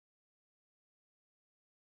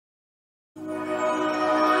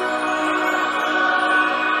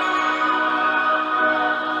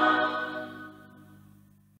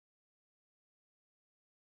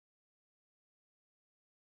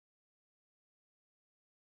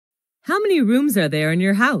How many rooms are there in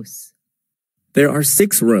your house? There are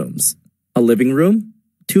 6 rooms, a living room,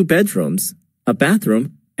 2 bedrooms, a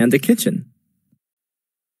bathroom, and a kitchen.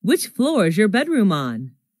 Which floor is your bedroom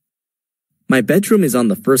on? My bedroom is on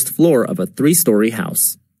the first floor of a 3-story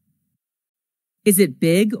house. Is it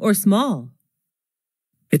big or small?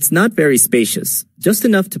 It's not very spacious, just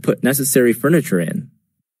enough to put necessary furniture in.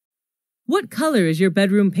 What color is your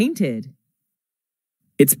bedroom painted?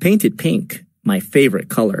 It's painted pink, my favorite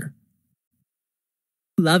color.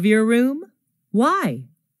 Love your room? Why?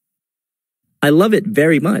 I love it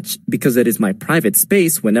very much because it is my private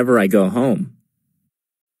space whenever I go home.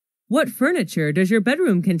 What furniture does your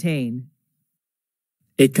bedroom contain?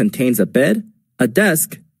 It contains a bed, a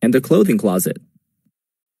desk, and a clothing closet.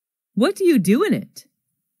 What do you do in it?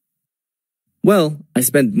 Well, I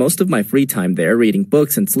spend most of my free time there reading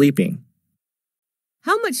books and sleeping.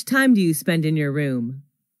 How much time do you spend in your room?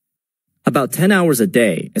 About 10 hours a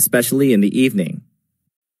day, especially in the evening.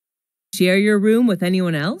 Share your room with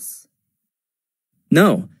anyone else?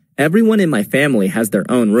 No, everyone in my family has their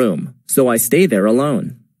own room, so I stay there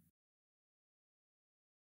alone.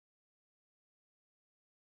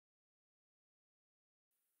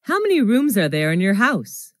 How many rooms are there in your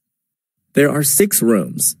house? There are 6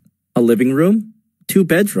 rooms, a living room, 2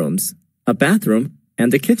 bedrooms, a bathroom,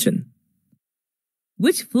 and a kitchen.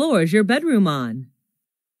 Which floor is your bedroom on?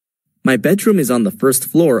 My bedroom is on the first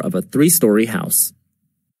floor of a 3-story house.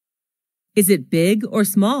 Is it big or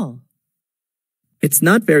small? It's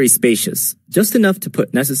not very spacious, just enough to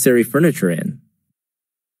put necessary furniture in.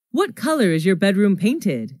 What color is your bedroom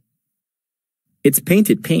painted? It's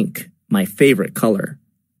painted pink, my favorite color.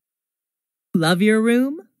 Love your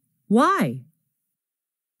room? Why?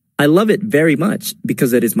 I love it very much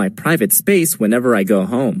because it is my private space whenever I go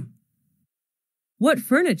home. What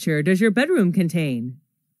furniture does your bedroom contain?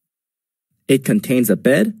 It contains a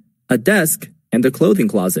bed, a desk, and a clothing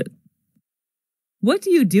closet. What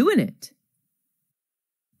do you do in it?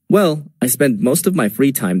 Well, I spend most of my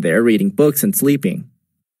free time there reading books and sleeping.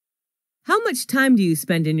 How much time do you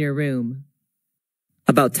spend in your room?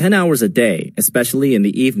 About 10 hours a day, especially in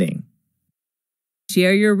the evening.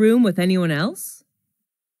 Share your room with anyone else?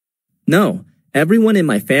 No, everyone in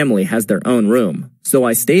my family has their own room, so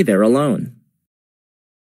I stay there alone.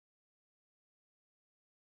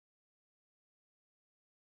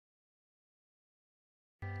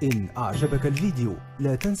 إن أعجبك الفيديو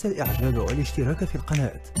لا تنسى الإعجاب والاشتراك في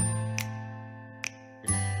القناة.